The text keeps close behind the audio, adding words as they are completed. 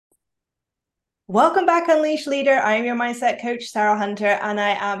Welcome back, Unleash Leader. I am your mindset coach, Sarah Hunter, and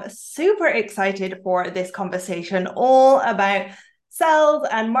I am super excited for this conversation all about sales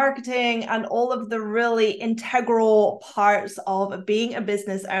and marketing and all of the really integral parts of being a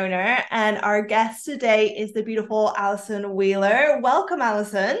business owner. And our guest today is the beautiful Alison Wheeler. Welcome,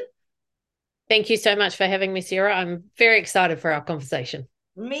 Alison. Thank you so much for having me, Sarah. I'm very excited for our conversation.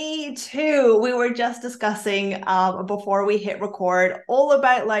 Me too. We were just discussing before we hit record all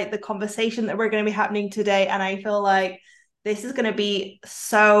about like the conversation that we're going to be happening today, and I feel like this is going to be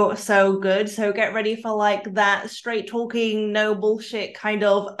so good. So get ready for like that straight talking, no bullshit kind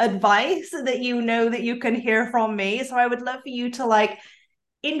of advice that you know that you can hear from me. So I would love for you to like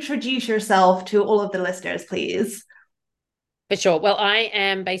introduce yourself to all of the listeners, please. For sure. Well, I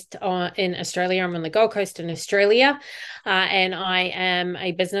am based in Australia. I'm on the Gold Coast in Australia, and I am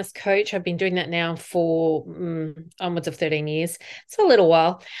a business coach. I've been doing that now for onwards of 13 years. It's a little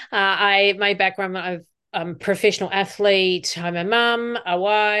while. My background, I'm a professional athlete. I'm a mum, a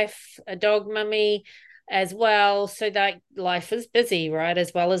wife, a dog mummy as well. So that life is busy, right?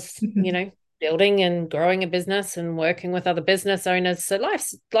 As well as, building and growing a business and working with other business owners. So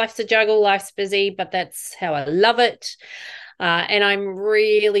life's a juggle, life's busy, but that's how I love it. And I'm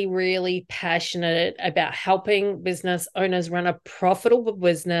really, really passionate about helping business owners run a profitable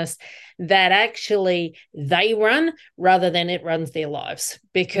business that actually they run rather than it runs their lives.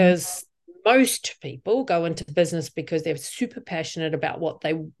 Because most people go into business because they're super passionate about what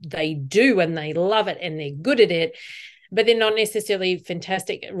they do and they love it and they're good at it, but they're not necessarily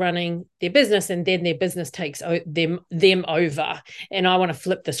fantastic at running their business, and then their business takes them over. And I want to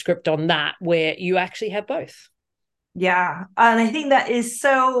flip the script on that, where you actually have both. Yeah. And I think that is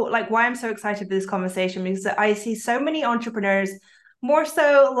so like why I'm so excited for this conversation because I see so many entrepreneurs, more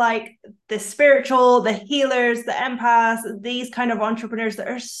so like the spiritual, the healers, the empaths, these kind of entrepreneurs that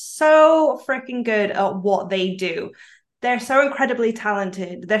are so freaking good at what they do. They're so incredibly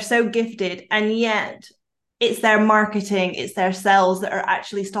talented, they're so gifted, and yet it's their marketing, it's their sales that are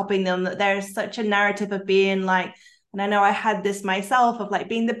actually stopping them. That there's such a narrative of being like, and I know I had this myself of like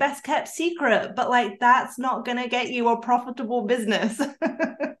being the best kept secret, but like that's not going to get you a profitable business.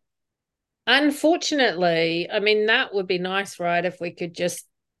 Unfortunately, I mean, that would be nice, right? If we could just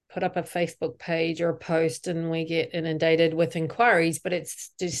put up a Facebook page or a post and we get inundated with inquiries, but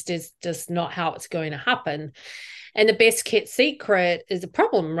it's just not how it's going to happen. And the best kept secret is a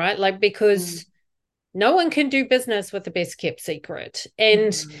problem, right? Like, because no one can do business with the best kept secret.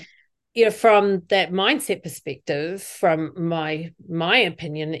 And Mm-hmm. from that mindset perspective, from my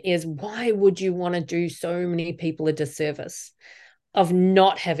opinion, is why would you want to do so many people a disservice of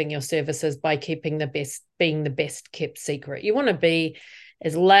not having your services by being the best kept secret? You want to be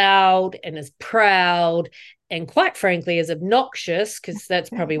as loud and as proud and, quite frankly, as obnoxious, because that's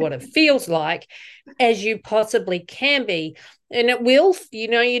probably what it feels like, as you possibly can be. And it will,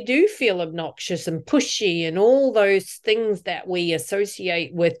 you do feel obnoxious and pushy and all those things that we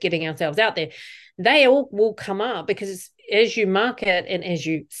associate with getting ourselves out there. They all will come up because as you market and as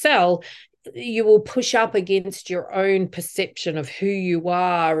you sell, you will push up against your own perception of who you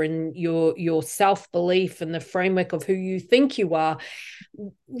are and your self-belief and the framework of who you think you are.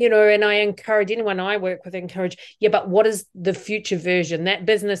 And I encourage anyone I work with, yeah, but what is the future version, that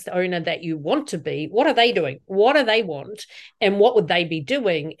business owner that you want to be? What are they doing? What do they want? And what would they be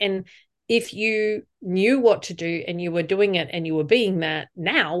doing? And if you knew what to do and you were doing it and you were being that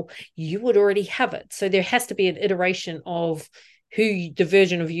now, you would already have it. So there has to be an iteration of the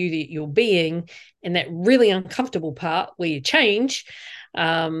version of you that you're being, and that really uncomfortable part where you change,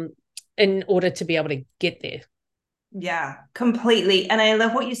 in order to be able to get there. Yeah, completely. And I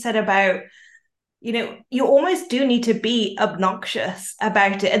love what you said about, you almost do need to be obnoxious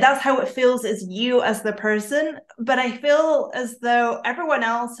about it. And that's how it feels as you as the person. But I feel as though everyone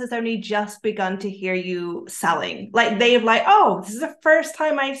else has only just begun to hear you selling. Like they've like, oh, this is the first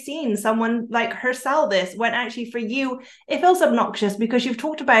time I've seen someone like her sell this. When actually for you, it feels obnoxious because you've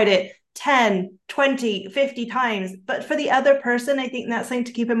talked about it 10, 20, 50 times. But for the other person, I think that's something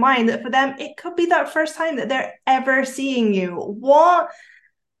to keep in mind that for them, it could be that first time that they're ever seeing you. What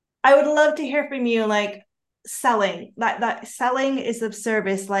I would love to hear from you, like selling, that selling is of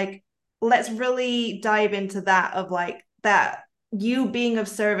service. Like, let's really dive into that of like that you being of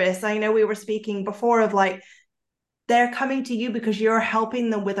service. I know we were speaking before of like they're coming to you because you're helping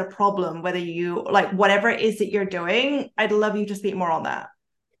them with a problem, whether you like whatever it is that you're doing. I'd love you to speak more on that.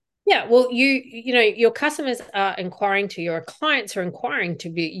 Yeah, well, your customers are inquiring to your clients are inquiring to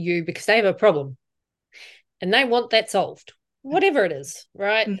you because they have a problem and they want that solved, whatever it is,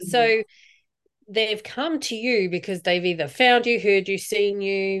 right? Mm-hmm. So they've come to you because they've either found you, heard you, seen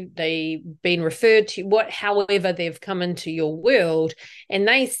you, they've been referred to, however they've come into your world, and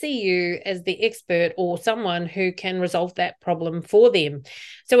they see you as the expert or someone who can resolve that problem for them.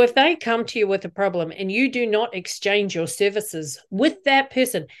 So if they come to you with a problem and you do not exchange your services with that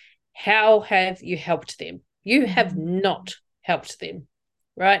person, how have you helped them? You have Mhm. not helped them,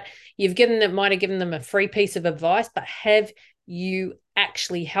 right? Might have given them a free piece of advice, but have you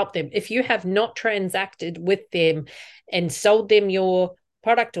actually help them? If you have not transacted with them and sold them your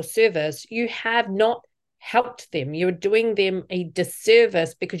product or service, you have not helped them. You're doing them a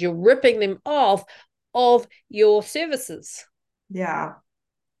disservice because you're ripping them off of your services. Yeah.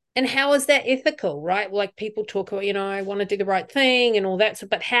 And how is that ethical, right? Like people talk about, I want to do the right thing and all that. So,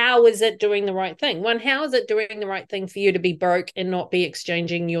 but how is it doing the right thing? One, how is it doing the right thing for you to be broke and not be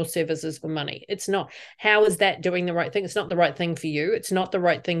exchanging your services for money? It's not. How is that doing the right thing? It's not the right thing for you. It's not the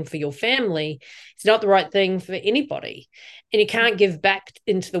right thing for your family. It's not the right thing for anybody. And you can't give back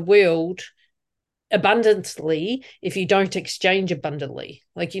into the world abundantly if you don't exchange abundantly.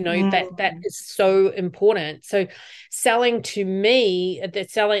 Like, that Mm. is so important. So selling, to me, that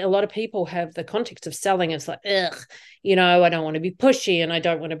selling, a lot of people have the context of selling, it's like, ugh, I don't want to be pushy and I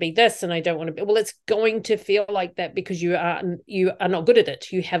don't want to be this and I don't want to be, well, it's going to feel like that because you are not good at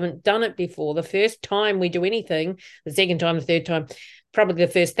it. You haven't done it before. The first time we do anything, the second time, the third time, probably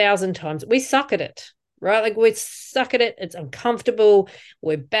the first 1,000 times, we suck at it, right? Like we suck at it. It's uncomfortable.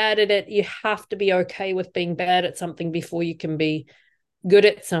 We're bad at it. You have to be okay with being bad at something before you can be good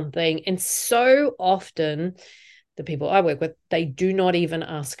at something. And so often, the people I work with, they do not even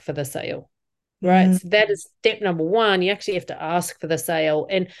ask for the sale, right? Mm. So that is step number one. You actually have to ask for the sale.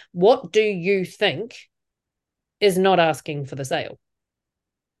 And what do you think is not asking for the sale?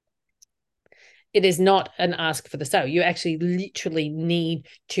 It is not an ask for the sale. You actually literally need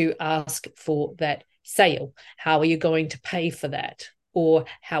to ask for that sale. How are you going to pay for that? Or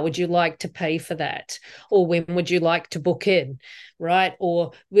how would you like to pay for that? Or when would you like to book in? Right?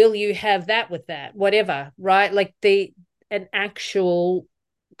 Or will you have that with that? Whatever, right? Like an actual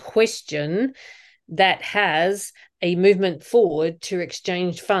question that has a movement forward to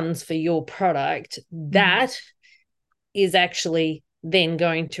exchange funds for your product, Mm. that is actually then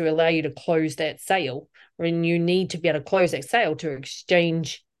going to allow you to close that sale. When you need to be able to close that sale to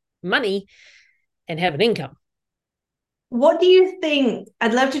exchange money and have an income. What do you think?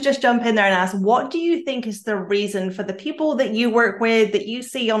 I'd love to just jump in there and ask, what do you think is the reason for the people that you work with, that you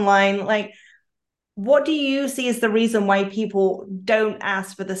see online? Like, what do you see as the reason why people don't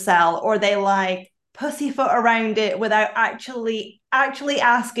ask for the sell, or they like pussyfoot around it without actually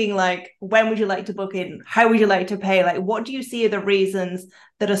asking, like, when would you like to book in? How would you like to pay? Like, what do you see are the reasons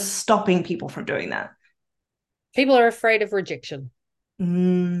that are stopping people from doing that? People are afraid of rejection,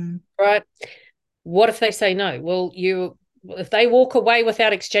 Mm. right? What if they say no? Well, if they walk away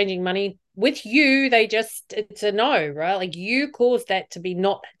without exchanging money with you, it's a no, right? Like you caused that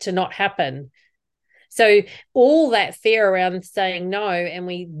to not happen. So all that fear around saying no, and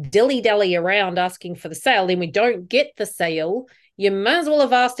we dilly dally around asking for the sale, then we don't get the sale. You might as well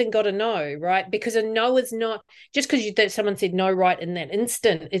have asked and got a no, right? Because a no is not just because someone said no right in that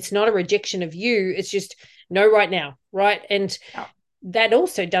instant. It's not a rejection of you. It's just no right now, right? And Yeah. that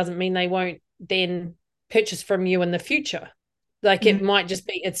also doesn't mean they won't then purchase from you in the future. Like Mm. it might just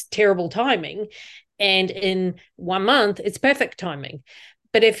be it's terrible timing, and in 1 month it's perfect timing.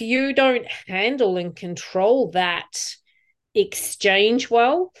 But if you don't handle and control that exchange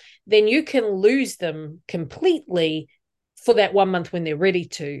well, then you can lose them completely for that 1 month when they're ready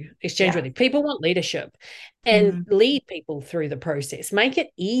to exchange Yeah. with you. People want leadership and Mm. lead people through the process. Make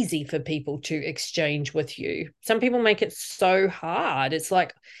it easy for people to exchange with you. Some people make it so hard. It's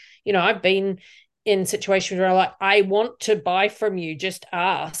like, I've been in situations where I'm like, I want to buy from you, just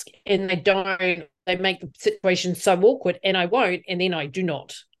ask. And they make the situation so awkward and I won't. And then I do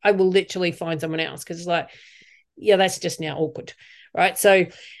not. I will literally find someone else because it's like, yeah, that's just now awkward. Right. So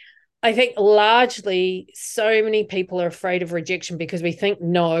I think largely so many people are afraid of rejection because we think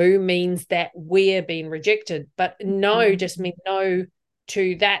no means that we're being rejected, but no Mm. just means no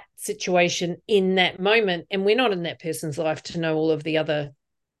to that situation in that moment. And we're not in that person's life to know all of the other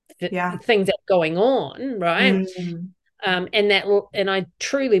Yeah. things that are going on, right? Mm. And I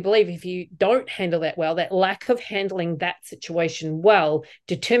truly believe if you don't handle that well, that lack of handling that situation well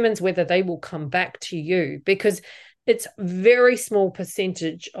determines whether they will come back to you, because it's very small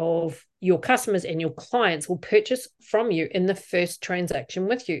percentage of your customers and your clients will purchase from you in the first transaction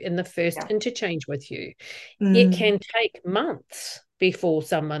with you, in the first Yeah. interchange with you. It Mm. can take months before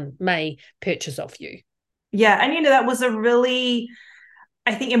someone may purchase off you. Yeah. And that was a really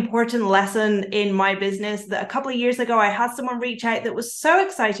I think important lesson in my business that a couple of years ago I had someone reach out that was so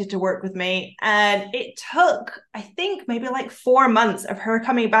excited to work with me, and it took, I think, maybe like 4 months of her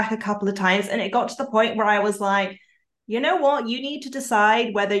coming back a couple of times, and it got to the point where I was like, you know what, you need to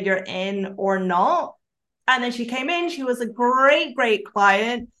decide whether you're in or not. And then she came in, she was a great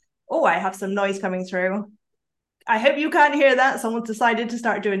client. Oh, I have some noise coming through. I hope you can't hear that. Someone decided to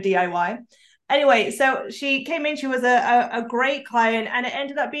start doing DIY. Anyway, so she came in, she was a great client, and it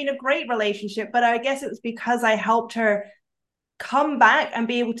ended up being a great relationship. But I guess it was because I helped her come back and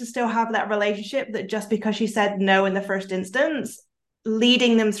be able to still have that relationship, that just because she said no in the first instance,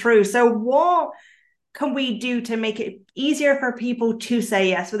 leading them through. So, what can we do to make it easier for people to say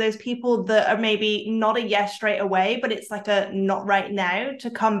yes? For those people that are maybe not a yes straight away, but it's like a not right now,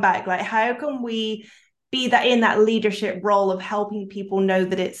 to come back. Like, how can we be that in that leadership role of helping people know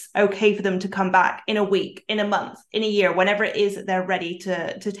that it's okay for them to come back in a week, in a month, in a year, whenever it is that they're ready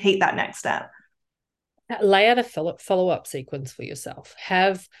to take that next step? Lay out a follow-up sequence for yourself.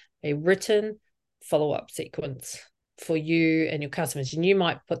 Have a written follow-up sequence for you and your customers. And you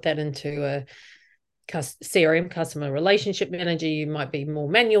might put that into a CRM, customer relationship manager. You might be more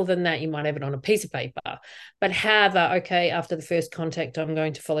manual than that. You might have it on a piece of paper, but have okay, after the first contact, I'm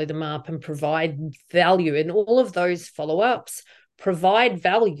going to follow them up and provide value. In all of those follow-ups, provide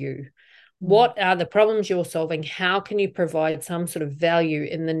value. What are the problems you're solving? How can you provide some sort of value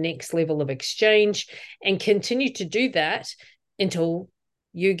in the next level of exchange, and continue to do that until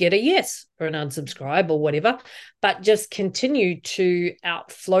you get a yes or an unsubscribe or whatever, but just continue to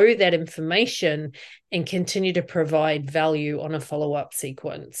outflow that information and continue to provide value on a follow-up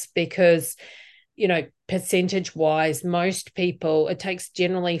sequence. Because, percentage wise, most people, it takes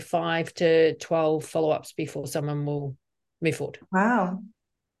generally 5 to 12 follow-ups before someone will move forward. Wow.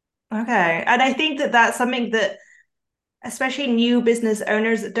 Okay. And I think that that's something that especially new business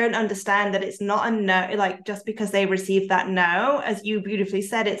owners that don't understand, that it's not a no, like just because they receive that no, as you beautifully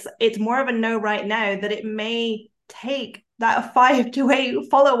said, it's more of a no right now, that it may take that 5 to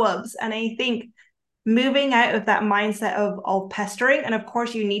 8 follow-ups. And I think moving out of that mindset of pestering, and of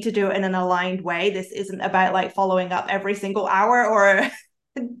course you need to do it in an aligned way. This isn't about like following up every single hour or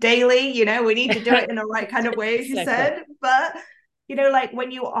daily, we need to do it in the right kind of way, as you Exactly. said. But like when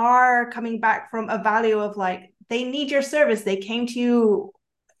you are coming back from a value of like, they need your service, they came to you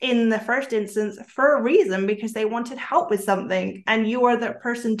in the first instance for a reason, because they wanted help with something, and you are the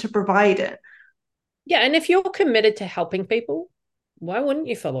person to provide it. Yeah. And if you're committed to helping people, why wouldn't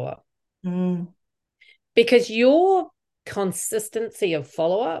you follow up? Because your consistency of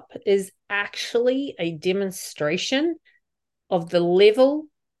follow up is actually a demonstration of the level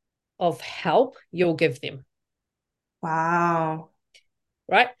of help you'll give them. Wow.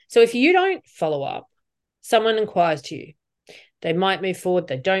 Right. So if you don't follow up, someone inquires to you, they might move forward,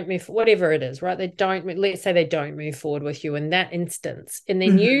 they don't move, whatever it is, right? Let's say they don't move forward with you in that instance, and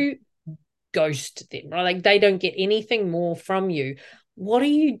then you ghost them, right? Like they don't get anything more from you. What are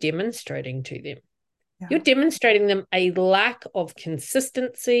you demonstrating to them? Yeah. You're demonstrating them a lack of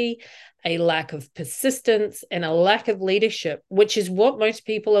consistency, a lack of persistence, and a lack of leadership, which is what most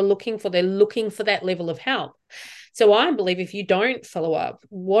people are looking for. They're looking for that level of help. So I believe if you don't follow up,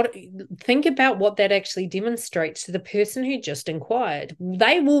 think about what that actually demonstrates to the person who just inquired.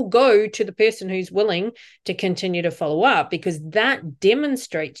 They will go to the person who's willing to continue to follow up, because that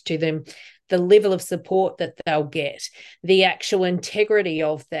demonstrates to them the level of support that they'll get, the actual integrity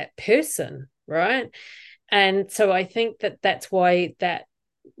of that person, right? And so I think that that's why that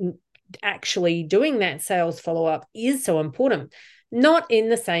actually doing that sales follow-up is so important. Not in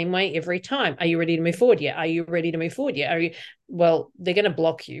the same way every time. Are you ready to move forward yet? Are you ready to move forward yet? Well, they're going to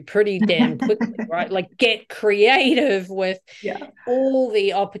block you pretty damn quickly, right? Like get creative with all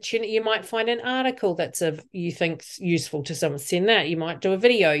the opportunity. You might find an article that's you think's useful to someone. Send that. You might do a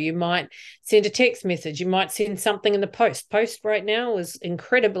video. You might send a text message. You might send something in the post. Post right now is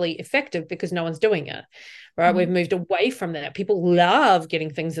incredibly effective because no one's doing it. Right. We've moved away from that. People love getting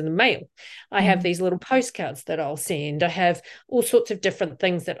things in the mail. I have these little postcards that I'll send. I have all sorts of different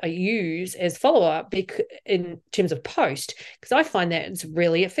things that I use as follow-up in terms of post, because I find that it's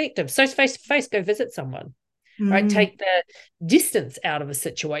really effective. So face to face, go visit someone, right? Take the distance out of a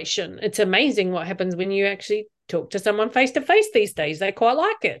situation. It's amazing what happens when you actually talk to someone face to face these days. They quite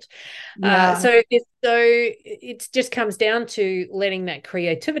like it. So it just comes down to letting that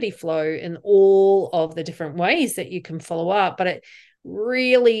creativity flow in all of the different ways that you can follow up. But it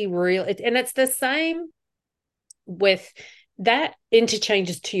really, and it's the same with that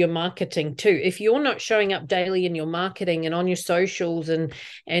interchanges to your marketing too. If you're not showing up daily in your marketing and on your socials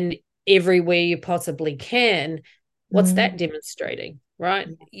and everywhere you possibly can, what's that demonstrating? right?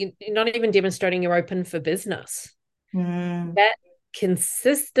 You're not even demonstrating you're open for business. Mm. That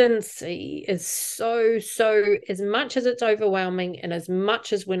consistency is so, as much as it's overwhelming and as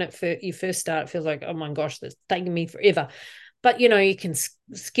much as when you first start, it feels like, oh my gosh, that's taking me forever. But, you can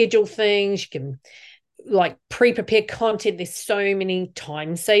schedule things, you can like pre-prepare content. There's so many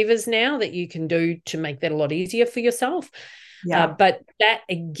time savers now that you can do to make that a lot easier for yourself. Yeah. But that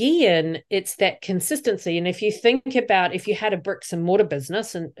again, it's that consistency. And if you think about if you had a bricks and mortar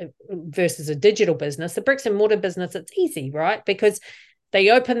business and versus a digital business, the bricks and mortar business, it's easy, right? Because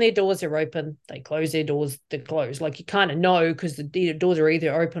they open their doors, they're open. They close their doors, they're closed. Like you kind of know because the doors are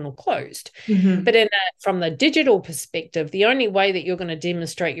either open or closed. Mm-hmm. But from the digital perspective, the only way that you're going to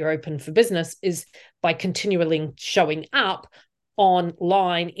demonstrate you're open for business is by continually showing up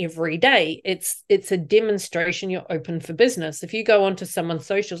online every day. It's a demonstration you're open for business. If you go onto someone's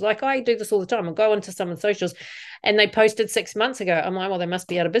socials, like I do this all the time, I'll go onto someone's socials and they posted 6 months ago, I'm like, well, they must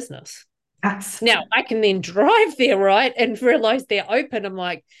be out of business. Yes. Now I can then drive there, right, and realize they're open. I'm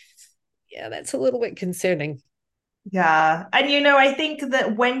like, yeah, that's a little bit concerning. Yeah. And I think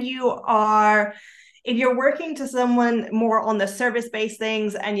that if you're working to someone more on the service-based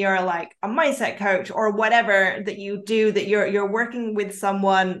things and you're like a mindset coach or whatever that you do, that you're working with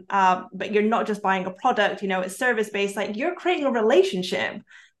someone, but you're not just buying a product, it's service-based, like you're creating a relationship.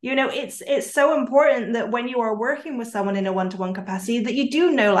 It's so important that when you are working with someone in a one-to-one capacity that you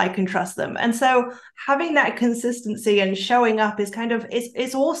do know, like, and trust them. And so having that consistency and showing up is kind of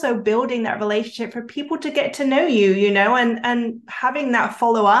it's also building that relationship for people to get to know you, and having that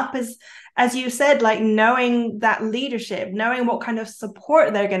follow-up is, as you said, like knowing that leadership, knowing what kind of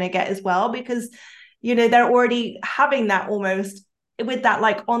support they're going to get as well, because they're already having that almost with that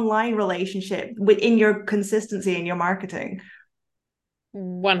like online relationship within your consistency in your marketing.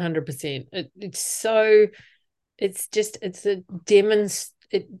 100%. It's a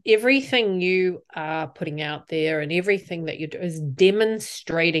everything you are putting out there and everything that you do is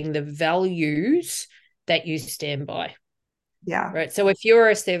demonstrating the values that you stand by. Yeah. Right. So if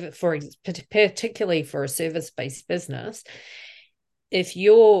you're particularly for a service-based business, if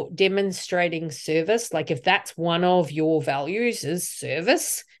you're demonstrating service, like if that's one of your values is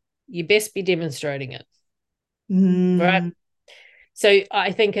service, you best be demonstrating it. Right. Mm. So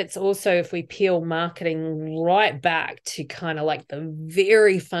I think it's also if we peel marketing right back to kind of like the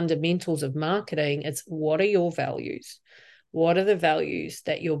very fundamentals of marketing, it's what are your values? What are the values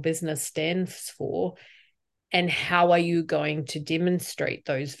that your business stands for? And how are you going to demonstrate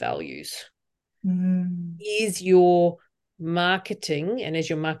those values? Mm. Is your marketing and is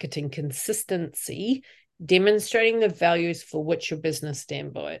your marketing consistency demonstrating the values for which your business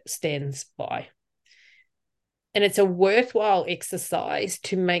stands by? And it's a worthwhile exercise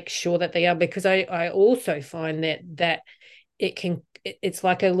to make sure that they are, because I also find that it's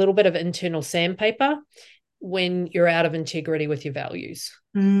like a little bit of internal sandpaper when you're out of integrity with your values.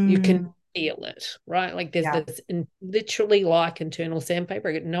 You can Mm. feel it, right? Like there's Yeah. this literally like internal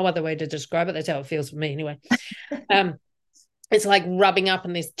sandpaper. No other way to describe it. That's how it feels for me anyway. Um, it's like rubbing up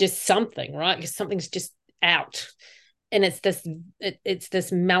and there's just something, right? Because something's just out. And it's this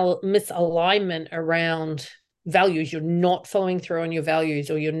misalignment around values. You're not following through on your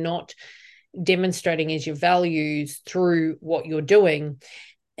values, or you're not demonstrating as your values through what you're doing.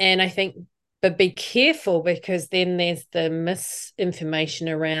 And I think, but be careful, because then there's the misinformation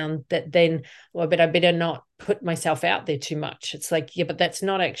around that. Then, well, but I better not put myself out there too much. It's like, yeah, but that's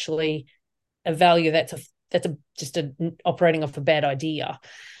not actually a value. That's just operating off a bad idea.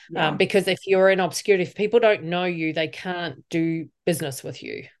 Yeah. Because if you're in obscurity, if people don't know you, they can't do business with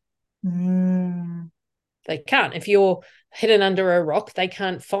you. Mm. They can't. If you're hidden under a rock, they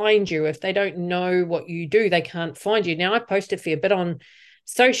can't find you. If they don't know what you do, they can't find you. Now, I posted a fair bit on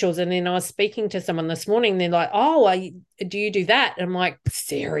socials, and then I was speaking to someone this morning. They're like, "Oh, do you do that?" And I'm like,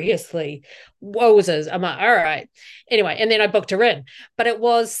 "Seriously, wowzers!" I'm like, "All right." Anyway, and then I booked her in, but it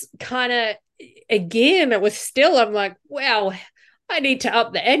was kind of again, it was still. I'm like, "Wow, I need to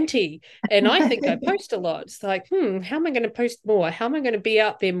up the ante." And I think I post a lot. It's like, how am I going to post more? How am I going to be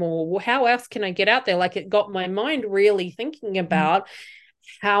out there more? How else can I get out there? Like, it got my mind really thinking about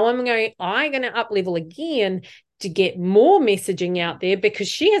how I'm going to up level again to get more messaging out there, because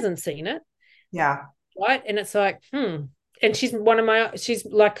she hasn't seen it. Yeah. Right. And it's like, And she's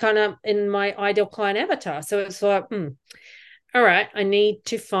like kind of in my ideal client avatar. So it's like, all right, I need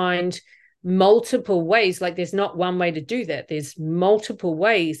to find multiple ways. Like, there's not one way to do that. There's multiple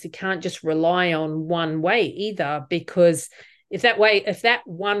ways. You can't just rely on one way either, because if that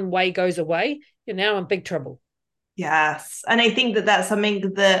one way goes away, you're now in big trouble. Yes. And I think that that's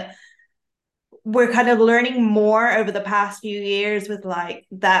something that we're kind of learning more over the past few years with like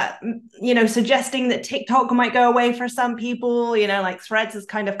that, suggesting that TikTok might go away for some people, like Threads has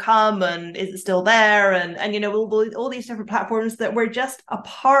kind of come and is it still there? And all these different platforms that we're just a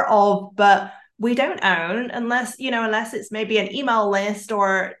part of, but we don't own unless it's maybe an email list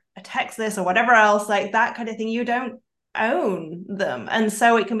or a text list or whatever else, like that kind of thing. You don't own them. And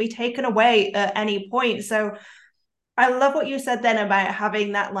so it can be taken away at any point. So I love what you said then about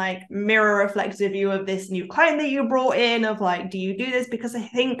having that like mirror reflective view of this new client that you brought in of like, do you do this? Because I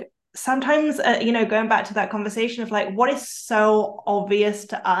think sometimes, going back to that conversation of like, what is so obvious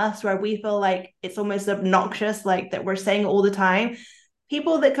to us where we feel like it's almost obnoxious, like that we're saying all the time,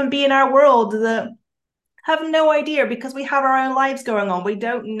 people that can be in our world that have no idea because we have our own lives going on. We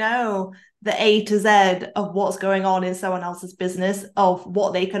don't know the A to Z of what's going on in someone else's business, of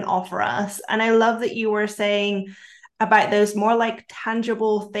what they can offer us. And I love that you were saying about those more like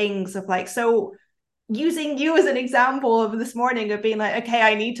tangible things of like, so using you as an example of this morning of being like, okay,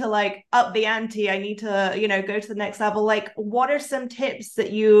 I need to like up the ante, I need to go to the next level. Like, what are some tips that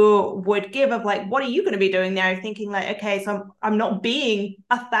you would give of like, what are you going to be doing now, thinking like, okay, so I'm not being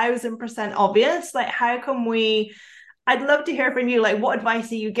 1,000% obvious, like how can we, I'd love to hear from you, like what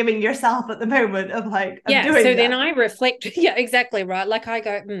advice are you giving yourself at the moment of like of Yeah, doing so then that. I reflect. Yeah, exactly right. Like I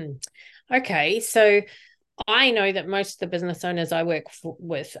go, okay, so I know that most of the business owners I work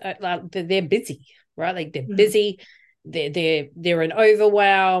with, they're busy, right? Like they're Mm, busy, they're in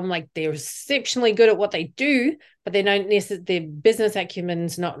overwhelm, like they're exceptionally good at what they do, but they don't necessarily, their business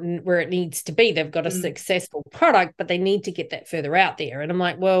acumen's not where it needs to be. They've got a mm, successful product, but they need to get that further out there. And I'm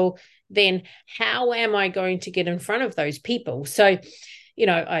like, well, then how am I going to get in front of those people? So I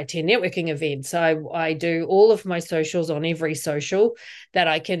attend networking events. I do all of my socials on every social that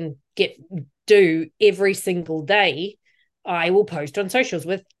I can do every single day. I will post on socials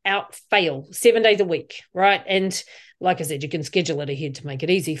without fail, 7 days a week, right? And like I said, you can schedule it ahead to make it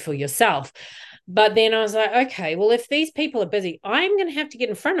easy for yourself. But then I was like, okay, well, if these people are busy, I'm going to have to get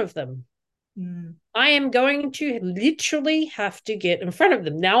in front of them. mm. I am going to literally have to get in front of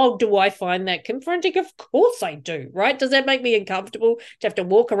them. Now, do I find that confronting? Of course I do, right? Does that make me uncomfortable to have to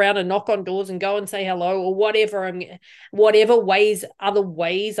walk around and knock on doors and go and say hello or whatever other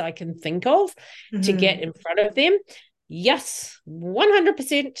ways I can think of to get Mm-hmm. in front of them? Yes,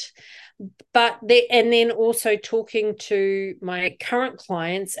 100%. And then also talking to my current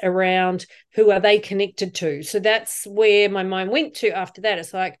clients around who are they connected to. So that's where my mind went to after that.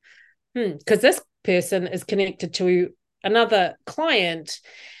 It's like, because this person is connected to another client.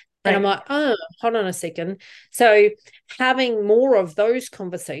 And I'm Right. like, oh, hold on a second. So having more of those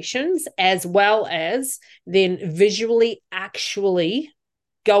conversations, as well as then visually actually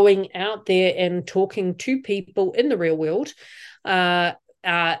going out there and talking to people in the real world, are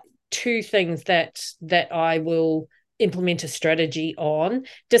two things that I will implement a strategy on,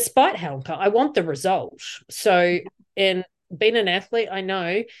 despite how I want the result. So, in being an athlete, I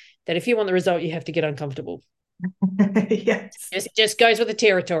know that if you want the result, you have to get uncomfortable. Yes. Just goes with the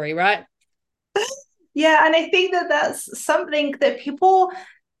territory, right? Yeah, and I think that that's something that people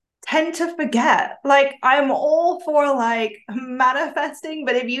tend to forget. Like, I'm all for like manifesting,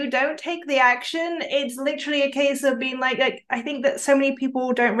 but if you don't take the action, it's literally a case of being like I think that so many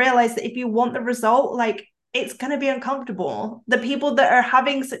people don't realize that if you want the result, like it's going to be uncomfortable. The people that are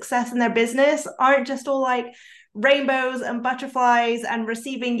having success in their business aren't just all like rainbows and butterflies and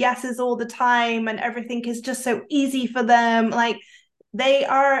receiving yeses all the time and everything is just so easy for them. Like they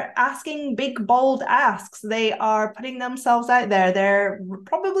are asking big, bold asks. They are putting themselves out there. They're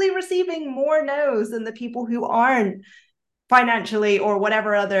probably receiving more no's than the people who aren't financially or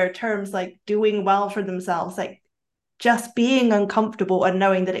whatever other terms like doing well for themselves. Like just being uncomfortable and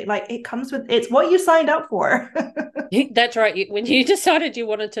knowing that it comes with it's what you signed up for. That's right. When you decided you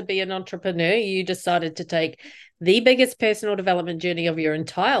wanted to be an entrepreneur, you decided to take the biggest personal development journey of your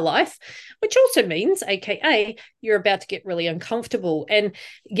entire life, which also means, AKA, you're about to get really uncomfortable and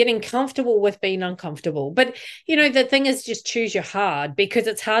getting comfortable with being uncomfortable. But, the thing is just choose your hard, because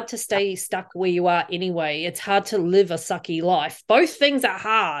it's hard to stay stuck where you are anyway. It's hard to live a sucky life. Both things are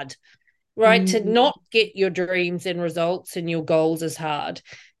hard, right? To Mm, not get your dreams and results and your goals is hard.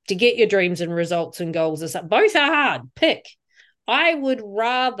 To get your dreams and results and goals is both are hard. Pick. I would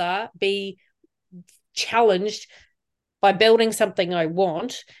rather be challenged by building something I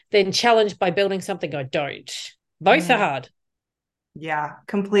want than challenged by building something I don't. Both are mm. hard. Yeah,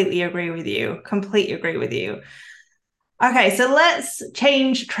 completely agree with you. Completely agree with you. Okay, so let's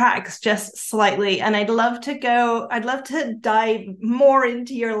change tracks just slightly. And I'd love to dive more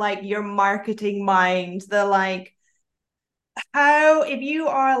into your like your marketing mind, the like how, if you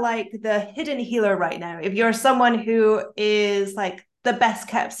are like the hidden healer right now, if you're someone who is like the best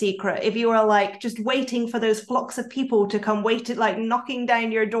kept secret, if you are like just waiting for those flocks of people to come wait it, like knocking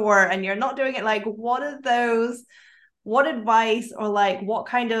down your door and you're not doing it, like what are those, what advice or like what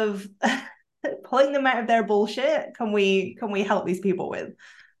kind of pulling them out of their bullshit can we help these people with?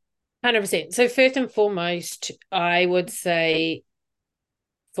 100%. So first and foremost, I would say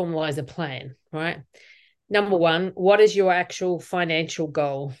formalize a plan, right? Number one, what is your actual financial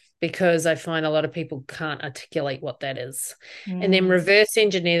goal? Because I find a lot of people can't articulate what that is. And then Mm, reverse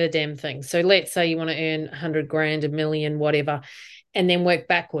engineer the damn thing. So let's say you want to earn 100 grand, a million, whatever, and then work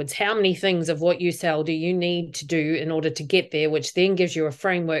backwards. How many things of what you sell do you need to do in order to get there, which then gives you a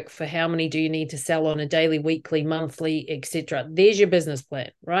framework for how many do you need to sell on a daily, weekly, monthly, etc. There's your business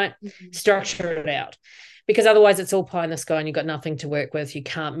plan, right? mm, Structure it out, because otherwise it's all pie in the sky and you've got nothing to work with. You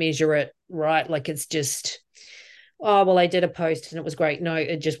can't measure it, right? Like it's just, oh, well, I did a post and it was great. No,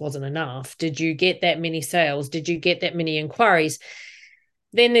 it just wasn't enough. Did you get that many sales? Did you get that many inquiries?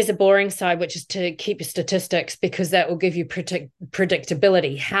 Then there's a boring side, which is to keep your statistics, because that will give you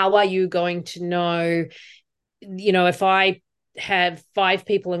predictability. How are you going to know, if I have 5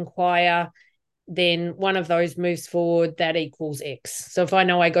 people inquire, then one of those moves forward, that equals X. So if I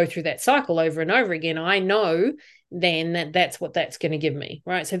know I go through that cycle over and over again, I know then that's what that's going to give me,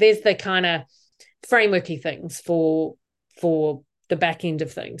 right? So there's the kind of frameworky things for the back end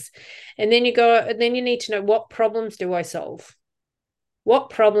of things. And then you need to know, what problems do I solve?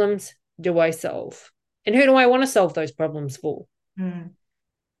 What problems do I solve? And who do I want to solve those problems for? mm,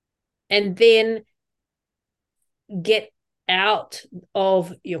 And then get out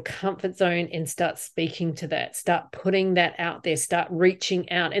of your comfort zone and start speaking to that, start putting that out there, start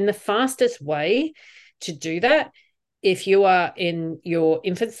reaching out. And the fastest way to do that, if you are in your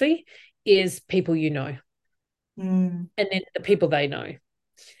infancy, is people you know, mm, and then the people they know.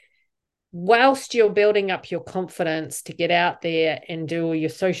 Whilst you're building up your confidence to get out there and do all your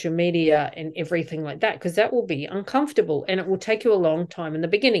social media and everything like that, because that will be uncomfortable and it will take you a long time in the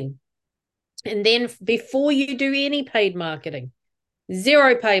beginning. And then before you do any paid marketing,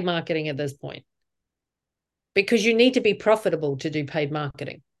 zero paid marketing at this point, because you need to be profitable to do paid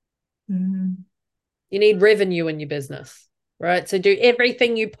marketing. mm, You need revenue in your business, right? So do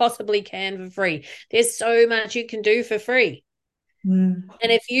everything you possibly can for free. There's so much you can do for free. mm.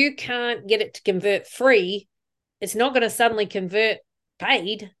 And if you can't get it to convert free, it's not going to suddenly convert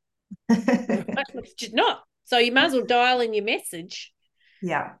paid. Right? It's just not. So you might as well dial in your message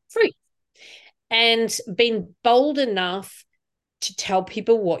Yeah. free, and being bold enough to tell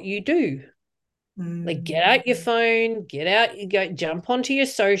people what you do. Like, Mm, get out your phone, get out, you go, jump onto your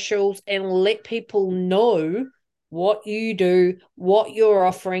socials and let people know what you do, what you're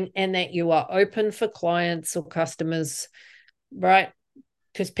offering, and that you are open for clients or customers, right?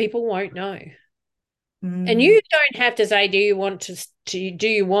 Because people won't know. And mm, you don't have to say, do you want do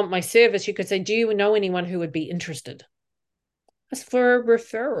you want my service? You could say, do you know anyone who would be interested? That's for a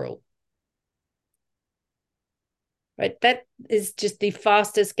referral, right? That is just the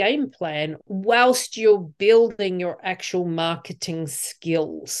fastest game plan whilst you're building your actual marketing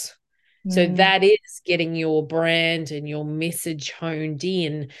skills. So mm, that is getting your brand and your message honed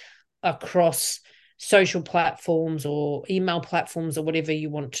in across social platforms or email platforms or whatever you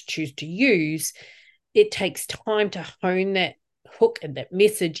want to choose to use. It takes time to hone that hook and that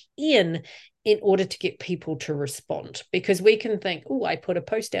message in order to get people to respond, because we can think, oh, I put a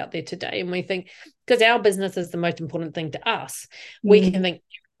post out there today, and we think, because our business is the most important thing to us, we can mm. think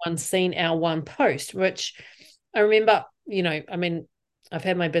everyone's seen our one post. Which I remember, I've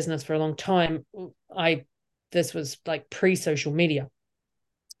had my business for a long time. This was like pre-social media.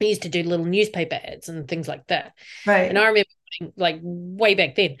 I used to do little newspaper ads and things like that. And Right. I remember like way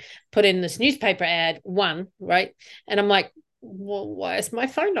back then, put in this newspaper ad one, right? And I'm like, well, why is my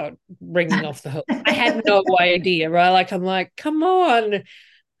phone not ringing off the hook? I had no idea, right? Like, I'm like, come on,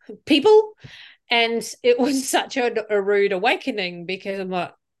 people. And it was such a rude awakening, because I'm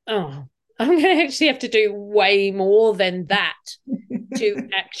like, oh, I'm going to actually have to do way more than that to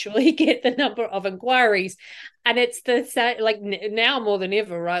actually get the number of inquiries. And it's the same, like now more than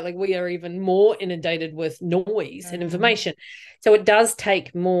ever, right? Like we are even more inundated with noise and Mm, information. So it does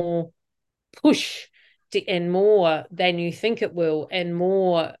take more push and more than you think it will, and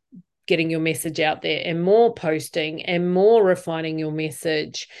more getting your message out there, and more posting, and more refining your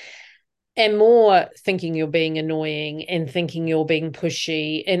message, and more thinking you're being annoying and thinking you're being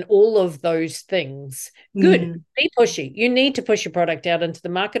pushy and all of those things. Good. mm, Be pushy. You need to push your product out into the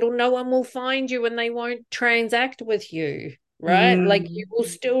market, or no one will find you and they won't transact with you, right? Like you mm, will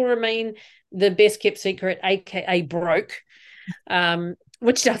still remain the best kept secret, aka broke,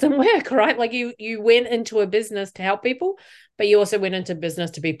 which doesn't work, right? Like you went into a business to help people, but you also went into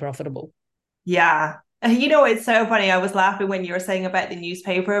business to be profitable. Yeah. You know, it's so funny. I was laughing when you were saying about the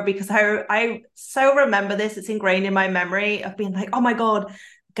newspaper because I so remember this. It's ingrained in my memory of being like, oh my God, I'm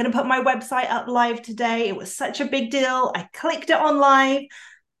gonna put my website up live today. It was such a big deal. I clicked it on live,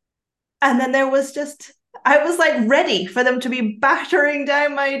 and then there was just I was like ready for them to be battering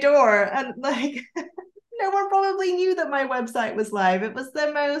down my door. And like no one probably knew that my website was live. It was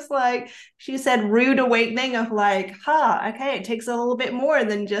the most like she said rude awakening of like, okay, it takes a little bit more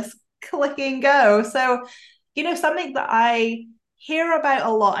than just click and go. So, you know, something that I hear about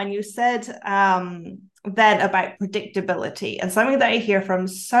a lot, and you said then about predictability, and something that I hear from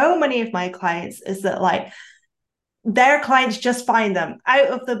so many of my clients is that like their clients just find them out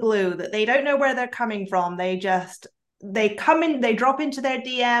of the blue, that they don't know where they're coming from. They come in, they drop into their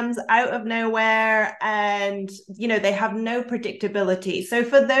DMs out of nowhere, and you know, they have no predictability. So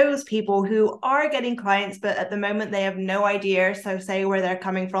for those people who are getting clients but at the moment they have no idea, so say where they're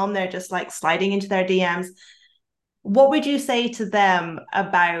coming from, they're just like sliding into their DMs, what would you say to them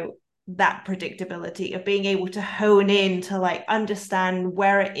about that predictability of being able to hone in to like understand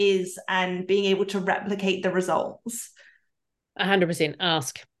where it is and being able to replicate the results? 100%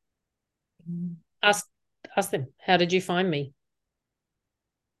 ask ask them, how did you find me?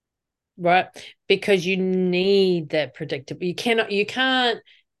 Right? Because you need that predictable. You can't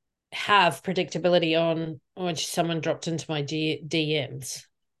have predictability on when someone dropped into my DMs.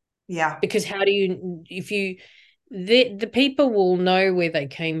 Yeah. Because how do you, if you, the people will know where they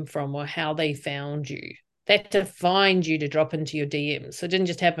came from or how they found you. They had to find you to drop into your DMs. So it didn't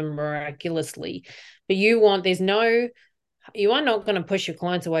just happen miraculously. But you are not going to push your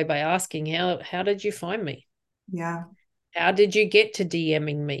clients away by asking, how did you find me? Yeah. How did you get to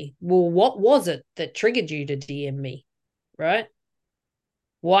DMing me? Well, what was it that triggered you to DM me? Right?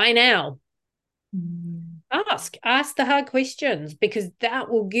 Why now? Mm. Ask the hard questions, because that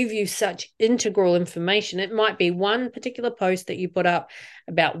will give you such integral information. It might be one particular post that you put up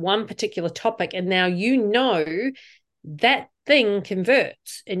about one particular topic, and now you know that thing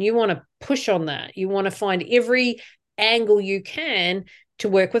converts, and you want to push on that. You want to find every angle you can to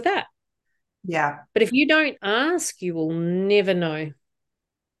work with that. Yeah. But if you don't ask, you will never know.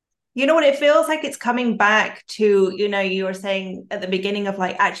 You know what? It feels like it's coming back to, you know, you were saying at the beginning of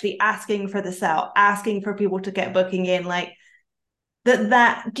like actually asking for the sale, asking for people to get booking in, like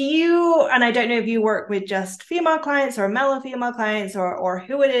that do you, and I don't know if you work with just female clients or male or female clients or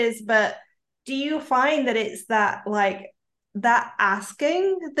who it is, but do you find that it's that like that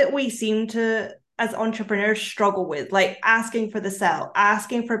asking that we seem to as entrepreneurs struggle with, like asking for the sale,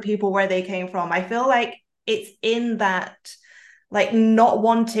 asking for people where they came from? I feel like it's in that like not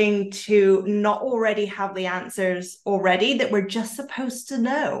wanting to not already have the answers already, that we're just supposed to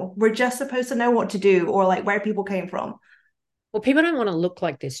know what to do or like where people came from. Well, people don't want to look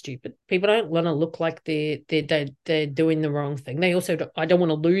like they're stupid. People don't want to look like they're doing the wrong thing. They also I don't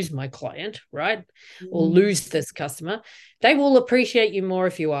want to lose my client, right? Or Mm. lose this customer. They will appreciate you more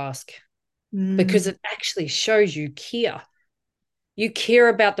if you ask, because Mm. it actually shows you care. You care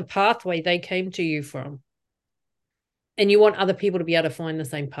about the pathway they came to you from, and you want other people to be able to find the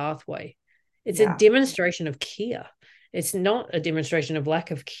same pathway. It's a Yeah. demonstration of care. It's not a demonstration of lack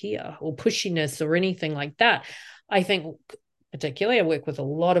of care or pushiness or anything like that. I think, particularly, I work with a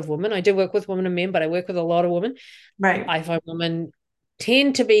lot of women. I do work with women and men, but I work with a lot of women. Right. I find women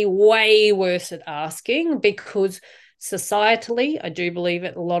tend to be way worse at asking, because societally, I do believe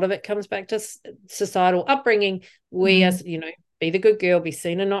it, a lot of it comes back to societal upbringing. We, Mm. as you know, be the good girl, be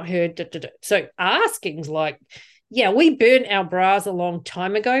seen and not heard. Da, da, da. So asking's like, yeah, we burnt our bras a long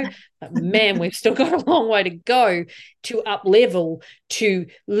time ago, but man, we've still got a long way to go to up level, to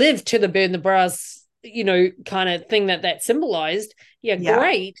live to the burn the bras, kind of thing that symbolized. Yeah, Yeah.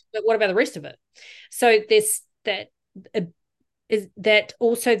 great, but what about the rest of it? So there's that. Uh, is that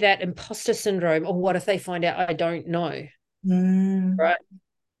also that imposter syndrome? Or what if they find out I don't know? Mm. Right?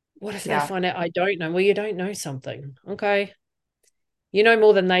 What if they Yeah. find out I don't know? Well, you don't know something. Okay. You know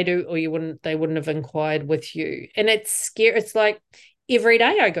more than they do, or they wouldn't have inquired with you. And it's scary. It's like every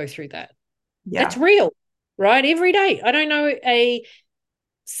day I go through that. That's Yeah. real, right? Every day. I don't know a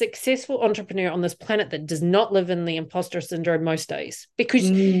successful entrepreneur on this planet that does not live in the imposter syndrome most days.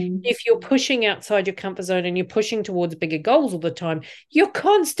 Because Mm. if you're pushing outside your comfort zone and you're pushing towards bigger goals all the time, you're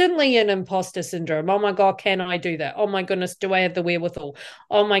constantly in imposter syndrome. Oh my God, can I do that? Oh my goodness, do I have the wherewithal?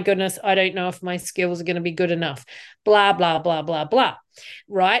 Oh my goodness, I don't know if my skills are going to be good enough. Blah, blah, blah, blah, blah.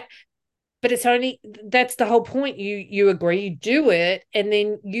 Right? But it's only, that's the whole point. You agree, you do it, and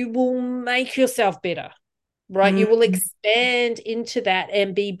then you will make yourself better. right? You will Mm, expand into that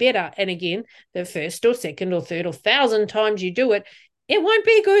and be better. And again, the first or second or third or 1,000 times you do it, it won't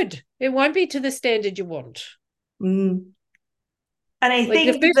be good. It won't be to the standard you want. mm. And I Like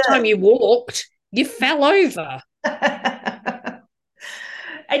the think first time you walked, you fell over. that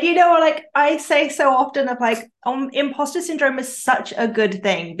and you know, like I say so often of like imposter syndrome is such a good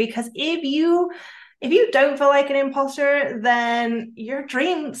thing because if you don't feel like an imposter, then your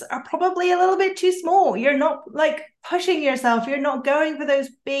dreams are probably a little bit too small. You're not like pushing yourself. You're not going for those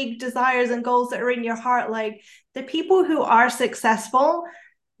big desires and goals that are in your heart. Like the people who are successful,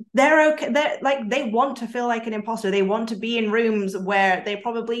 they're okay. They're like they want to feel like an imposter. They want to be in rooms where they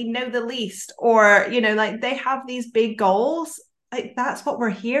probably know the least, or like they have these big goals. Like that's what we're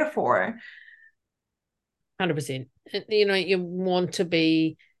here for. 100%. You want to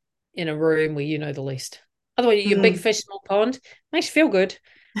be in a room where you know the least. Otherwise, you're a big Mm. fish in a pond. Makes you feel good,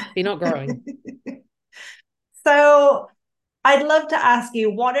 but you're not growing. So I'd love to ask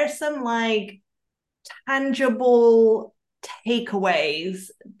you, what are some like tangible takeaways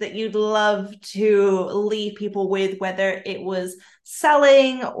that you'd love to leave people with, whether it was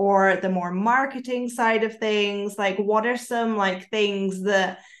selling or the more marketing side of things? Like, what are some like things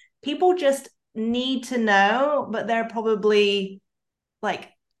that people just need to know, but they're probably like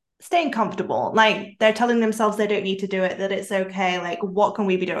staying comfortable? Like, they're telling themselves they don't need to do it, that it's okay. Like, what can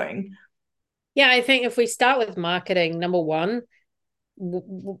we be doing? Yeah, I think if we start with marketing, number one,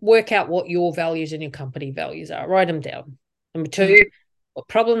 work out what your values and your company values are. Write them down. Number two, what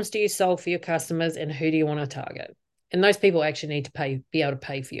problems do you solve for your customers and who do you want to target? And those people actually need to be able to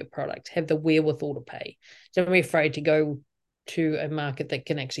pay for your product, have the wherewithal to pay. Don't be afraid to go to a market that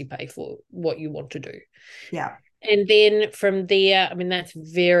can actually pay for what you want to do. Yeah. And then from there, I mean, that's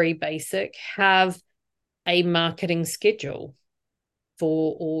very basic. Have a marketing schedule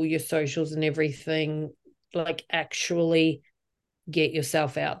for all your socials and everything. Like actually get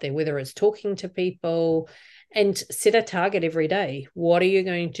yourself out there, whether it's talking to people, and set a target every day. What are you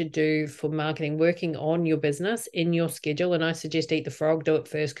going to do for marketing, working on your business in your schedule? And I suggest eat the frog, do it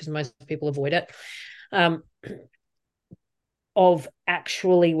first because most people avoid it. Um, of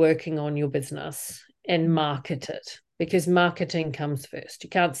actually working on your business and market it, because marketing comes first. You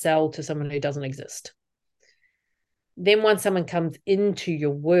can't sell to someone who doesn't exist. Then once someone comes into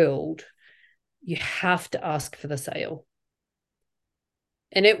your world, you have to ask for the sale.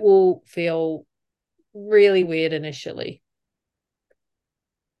 And it will feel really weird initially.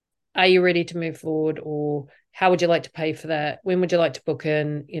 Are you ready to move forward? Or how would you like to pay for that? When would you like to book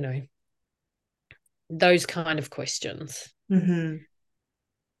in? Those kind of questions. Mm-hmm.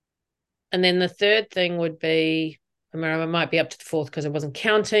 And then the third thing would be, I mean, I might be up to the fourth because I wasn't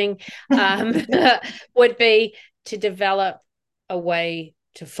counting, would be to develop a way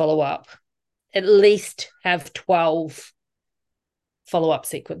to follow up. At least have 12 follow-up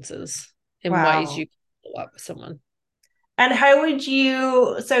sequences in ways Wow. you can follow up with someone. And how would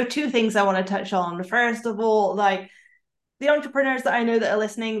you? So, two things I want to touch on. First of all, like the entrepreneurs that I know that are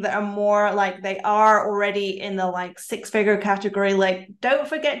listening that are more like they are already in the like six-figure category, like don't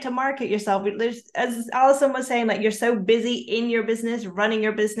forget to market yourself. There's, as Alison was saying, like you're so busy in your business, running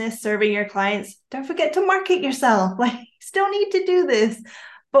your business, serving your clients. Don't forget to market yourself. Like, you still need to do this.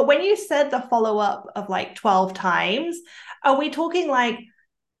 But when you said the follow up of like 12 times, are we talking like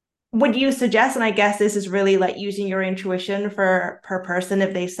would you suggest, and I guess this is really like using your intuition for per person,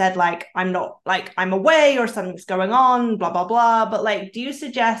 if they said like I'm not like I'm away or something's going on, blah blah blah, but like do you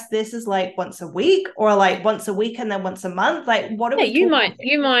suggest this is like once a week or like once a week and then once a month? Like what are Yeah, we you talking? might,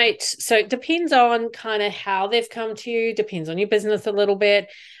 you might. So it depends on kind of how they've come to you, depends on your business a little bit,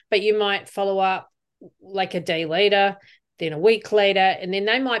 but you might follow up like a day later, then a week later, and then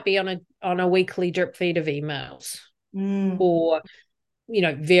they might be on a weekly drip feed of emails Mm, or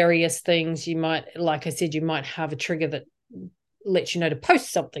various things. You might, like I said, you might have a trigger that lets you know to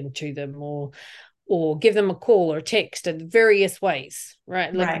post something to them or give them a call or a text in various ways,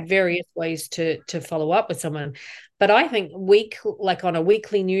 right? Like right. various ways to follow up with someone. But I think like on a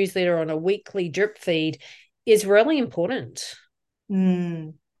weekly newsletter, on a weekly drip feed is really important.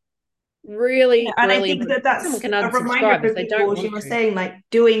 Mm. Yeah, Really, and I really think important. that Someone that's can a reminder unsubscribe for if they don't people, as you want were to. saying, like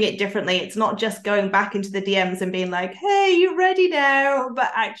doing it differently. It's not just going back into the DMs and being like, hey, you ready now?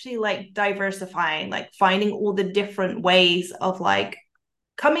 But actually like diversifying, like finding all the different ways of like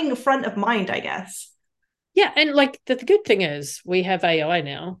coming front of mind, I guess. Yeah, and like the good thing is we have AI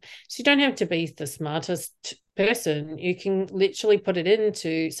now, so you don't have to be the smartest person, you can literally put it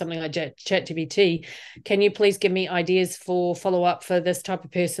into something like ChatGPT. Can you please give me ideas for follow up for this type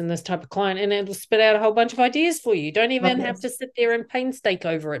of person, this type of client? And it'll spit out a whole bunch of ideas for you. You don't Love even have this. to sit there and painstake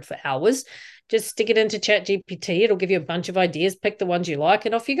over it for hours. Just stick it into ChatGPT. It'll give you a bunch of ideas, pick the ones you like,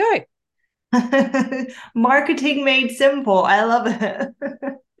 and off you go. Marketing made simple. I love it.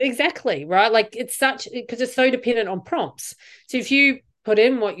 Exactly, right? Like it's such because it's so dependent on prompts. So if you put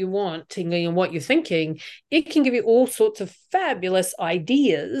in what you want and what you're thinking, it can give you all sorts of fabulous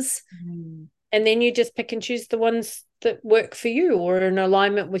ideas. Mm. And then you just pick and choose the ones that work for you or in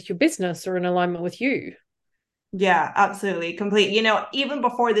alignment with your business or in alignment with you. Yeah, absolutely. Complete. Even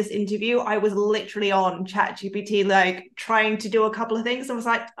before this interview, I was literally on ChatGPT, like trying to do a couple of things. I was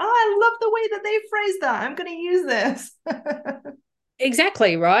like, oh, I love the way that they phrased that. I'm going to use this.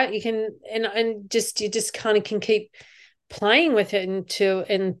 Exactly, right? You can and just you just kind of can keep playing with it until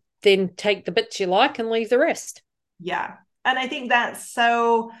and then take the bits you like and leave the rest. Yeah. And I think that's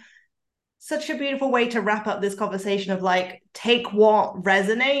such a beautiful way to wrap up this conversation of like take what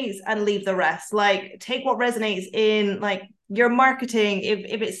resonates and leave the rest. Like take what resonates in like your marketing,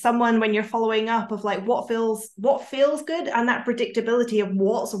 if it's someone when you're following up of like what feels good and that predictability of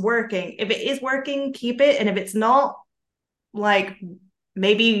what's working. If it is working, keep it. And if it's not, like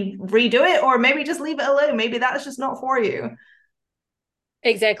maybe redo it or maybe just leave it alone. Maybe that's just not for you.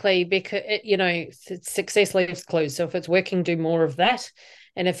 Exactly, because success leaves clues. So if it's working, do more of that,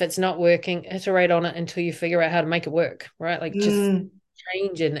 and if it's not working, iterate on it until you figure out how to make it work. Right, like just Mm,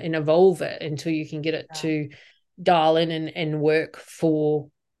 change and evolve it until you can get it yeah. to dial in and work for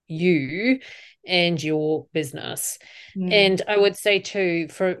you and your business. Mm, And I would say too,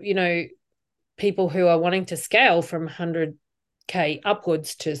 for people who are wanting to scale from 100K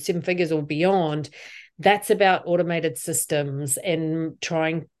upwards to seven figures or beyond, that's about automated systems and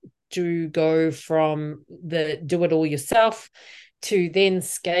trying to go from the do it all yourself to then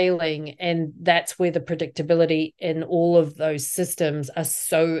scaling. And that's where the predictability in all of those systems are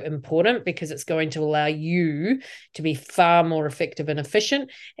so important because it's going to allow you to be far more effective and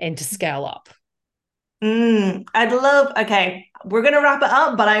efficient and to scale up. I'd love. Okay, we're gonna wrap it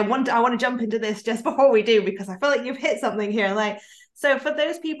up, but I want to jump into this just before we do because I feel like you've hit something here. Like, so for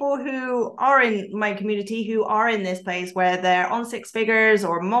those people who are in my community who are in this place where they're on six figures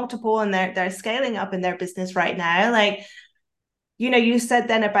or multiple and they're scaling up in their business right now, like you said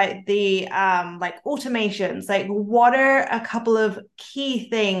then about the like automations, like what are a couple of key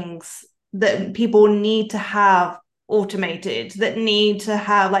things that people need to have automated, that need to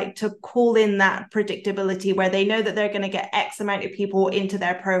have like to call in that predictability where they know that they're going to get x amount of people into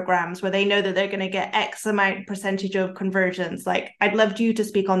their programs, where they know that they're going to get x amount percentage of conversions? Like I'd love you to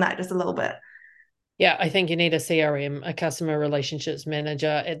speak on that just a little bit. Yeah, I think you need a CRM, a customer relationships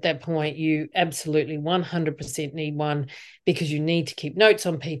manager. At that point, you absolutely 100% need one because you need to keep notes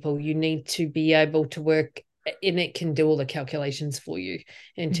on people. You need to be able to work, and it can do all the calculations for you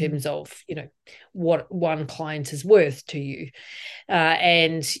in Mm. terms of, what one client is worth to you.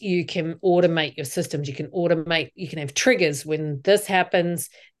 And you can automate your systems. You can have triggers when this happens,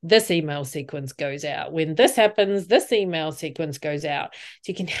 this email sequence goes out. When this happens, this email sequence goes out.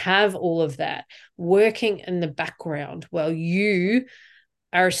 So you can have all of that working in the background while you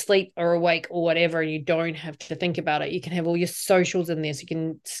are asleep or awake or whatever, and you don't have to think about it. You can have all your socials in there, so you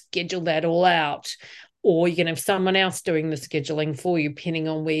can schedule that all out. Or you can have someone else doing the scheduling for you, depending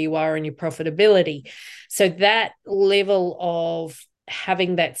on where you are in your profitability. So that level of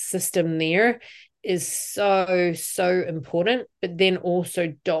having that system there is so, so important, but then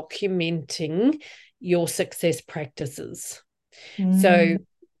also documenting your success practices. So Mm.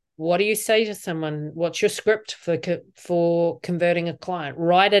 what do you say to someone? What's your script for converting a client?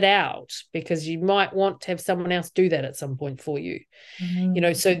 Write it out because you might want to have someone else do that at some point for you.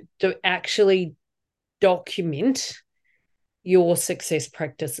 Mm. So to actually document your success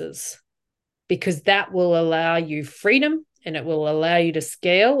practices because that will allow you freedom and it will allow you to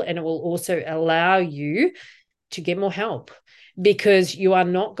scale and it will also allow you to get more help because you are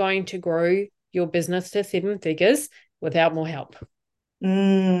not going to grow your business to seven figures without more help.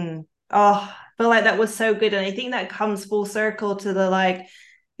 Oh, I feel like that was so good. And I think that comes full circle to the like,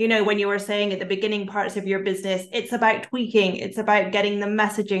 when you were saying at the beginning parts of your business, it's about tweaking, it's about getting the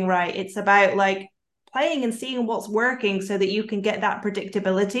messaging right, it's about like playing and seeing what's working so that you can get that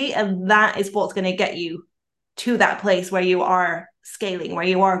predictability. And that is what's going to get you to that place where you are scaling, where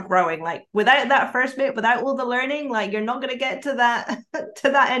you are growing. Like without that first bit, without all the learning, like you're not going to get to that to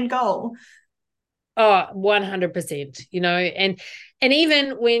that end goal. Oh, 100%, and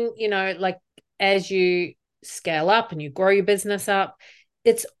even when, like as you scale up and you grow your business up,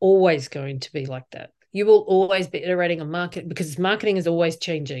 it's always going to be like that. You will always be iterating on market because marketing is always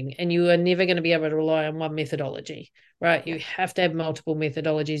changing and you are never going to be able to rely on one methodology, right? You have to have multiple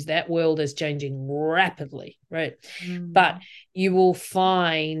methodologies. That world is changing rapidly, right? But Mm. you will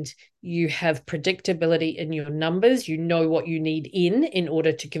find you have predictability in your numbers. You know what you need in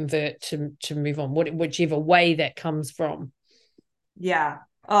order to convert to move on, whichever way that comes from. Yeah.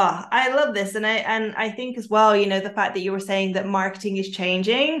 Oh, I love this. And I think as well, the fact that you were saying that marketing is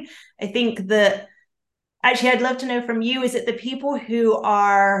changing, I think that actually I'd love to know from you, is it the people who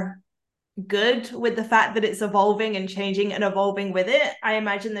are good with the fact that it's evolving and changing and evolving with it? I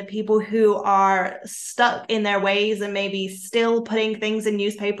imagine the people who are stuck in their ways and maybe still putting things in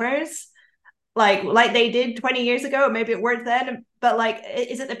newspapers like they did 20 years ago, maybe it worked then, but like,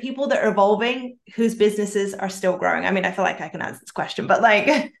 is it the people that are evolving whose businesses are still growing? I mean, I feel like I can answer this question, but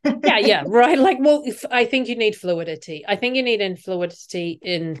like Yeah, right. Like, well, I think you need fluidity. I think you need fluidity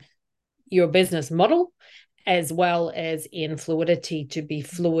in your business model as well as in fluidity to be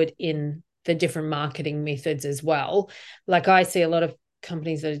fluid in the different marketing methods as well. Like I see a lot of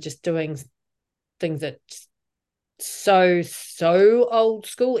companies that are just doing things that so old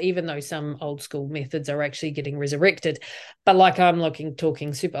school, even though some old school methods are actually getting resurrected. But like I'm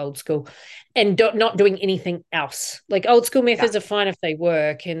talking super old school and not doing anything else. Like old school yeah. methods are fine if they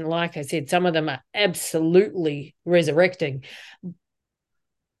work. And like I said, some of them are absolutely resurrecting,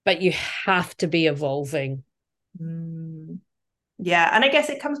 but you have to be evolving. Mm. Yeah, and I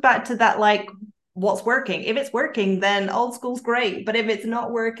guess it comes back to that, like, what's working. If it's working, then old school's great, but if it's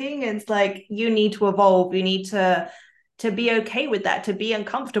not working, it's like you need to evolve. You need to be okay with that, to be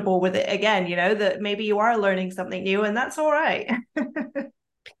uncomfortable with it again, that maybe you are learning something new, and that's all right.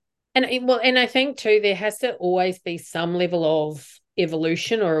 And I think too, there has to always be some level of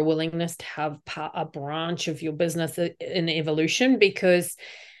evolution or a willingness to have a branch of your business in evolution, because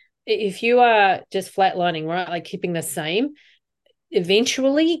if you are just flatlining, right, like keeping the same,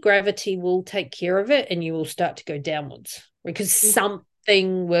 eventually gravity will take care of it and you will start to go downwards because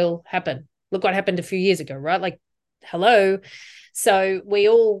something will happen. Look what happened a few years ago, right? Like, hello. So we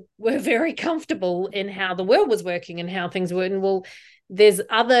all were very comfortable in how the world was working and how things were. And well, there's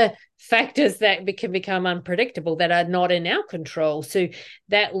other factors that can become unpredictable that are not in our control. So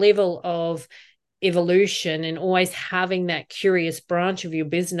that level of evolution and always having that curious branch of your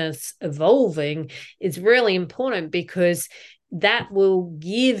business evolving is really important, because that will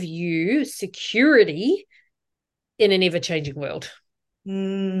give you security in an ever-changing world.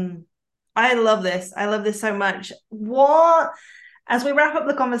 Mm, I love this. I love this so much. What, as we wrap up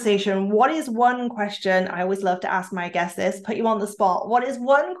the conversation, what is one question? I always love to ask my guests this, put you on the spot. What is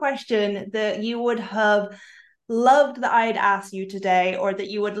one question that you would have loved that I'd ask you today, or that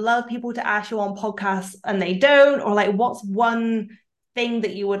you would love people to ask you on podcasts and they don't? Or like, what's one thing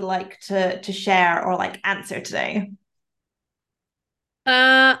that you would like to share or like answer today?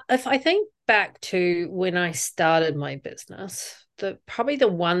 If I think back to when I started my business, probably the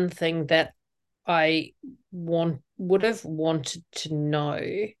one thing that I would have wanted to know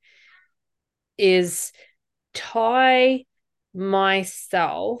is tie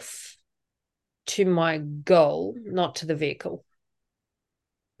myself to my goal, not to the vehicle.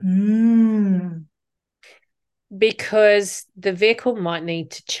 Mm, Because the vehicle might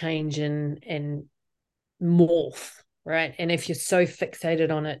need to change and morph, right? And if you're so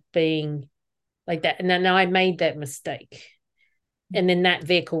fixated on it being like that, and then I made that mistake, and then that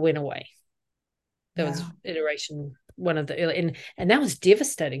vehicle went away. That was yeah. iteration one of the early, and that was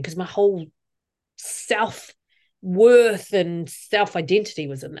devastating because my whole self worth and self identity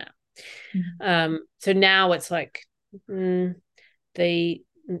was in that. So now it's like the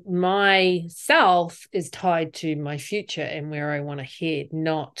myself is tied to my future and where I want to head,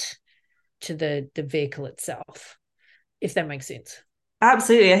 not to the vehicle itself, if that makes sense.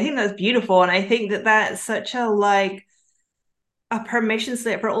 Absolutely. I think that's beautiful. And I think that that's such a permission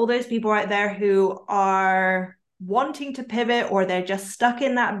slip for all those people out there who are wanting to pivot, or they're just stuck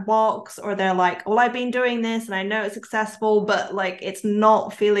in that box, or they're like, well, I've been doing this and I know it's successful, but like it's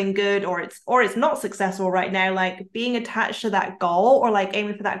not feeling good, or it's not successful right now. Like being attached to that goal, or like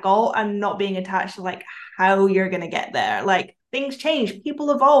aiming for that goal, and not being attached to like how you're gonna get there. Like things change,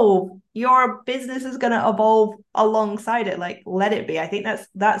 people evolve, your business is gonna evolve alongside it. Like let it be. I think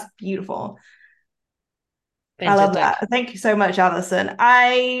that's beautiful. I love Fantastic. that. Thank you so much, Alison.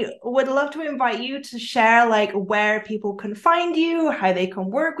 I would love to invite you to share like where people can find you, how they can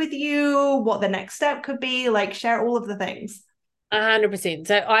work with you, what the next step could be, like share all of the things. 100%.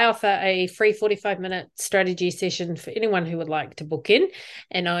 So I offer a free 45-minute strategy session for anyone who would like to book in.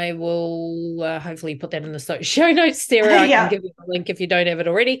 And I will hopefully put that in the show notes, Sarah. I can Yeah. give you a link if you don't have it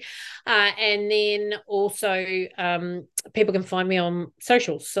already. And then also people can find me on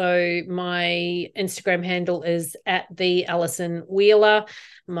socials. So my Instagram handle is at the Alison Wheeler.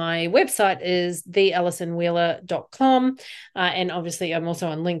 My website is thealisonwheeler.com. And obviously, I'm also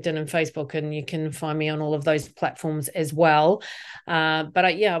on LinkedIn and Facebook, and you can find me on all of those platforms as well.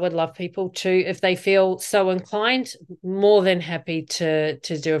 But yeah, I would love people to, if they feel so inclined, more than happy to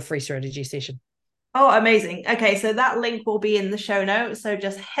do a free strategy session. Oh, amazing. Okay, so that link will be in the show notes. So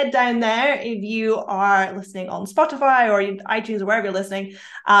just head down there if you are listening on Spotify or iTunes or wherever you're listening.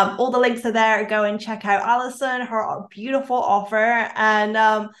 All the links are there. Go and check out Alison, her beautiful offer, and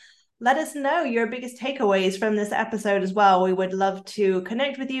let us know your biggest takeaways from this episode as well. We would love to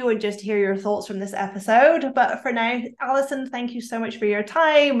connect with you and just hear your thoughts from this episode. But for now, Alison, thank you so much for your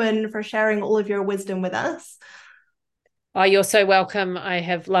time and for sharing all of your wisdom with us. Oh, you're so welcome. I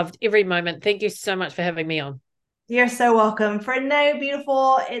have loved every moment. Thank you so much for having me on. You're so welcome. For now,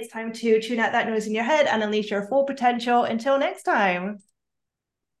 beautiful, it's time to tune out that noise in your head and unleash your full potential. Until next time.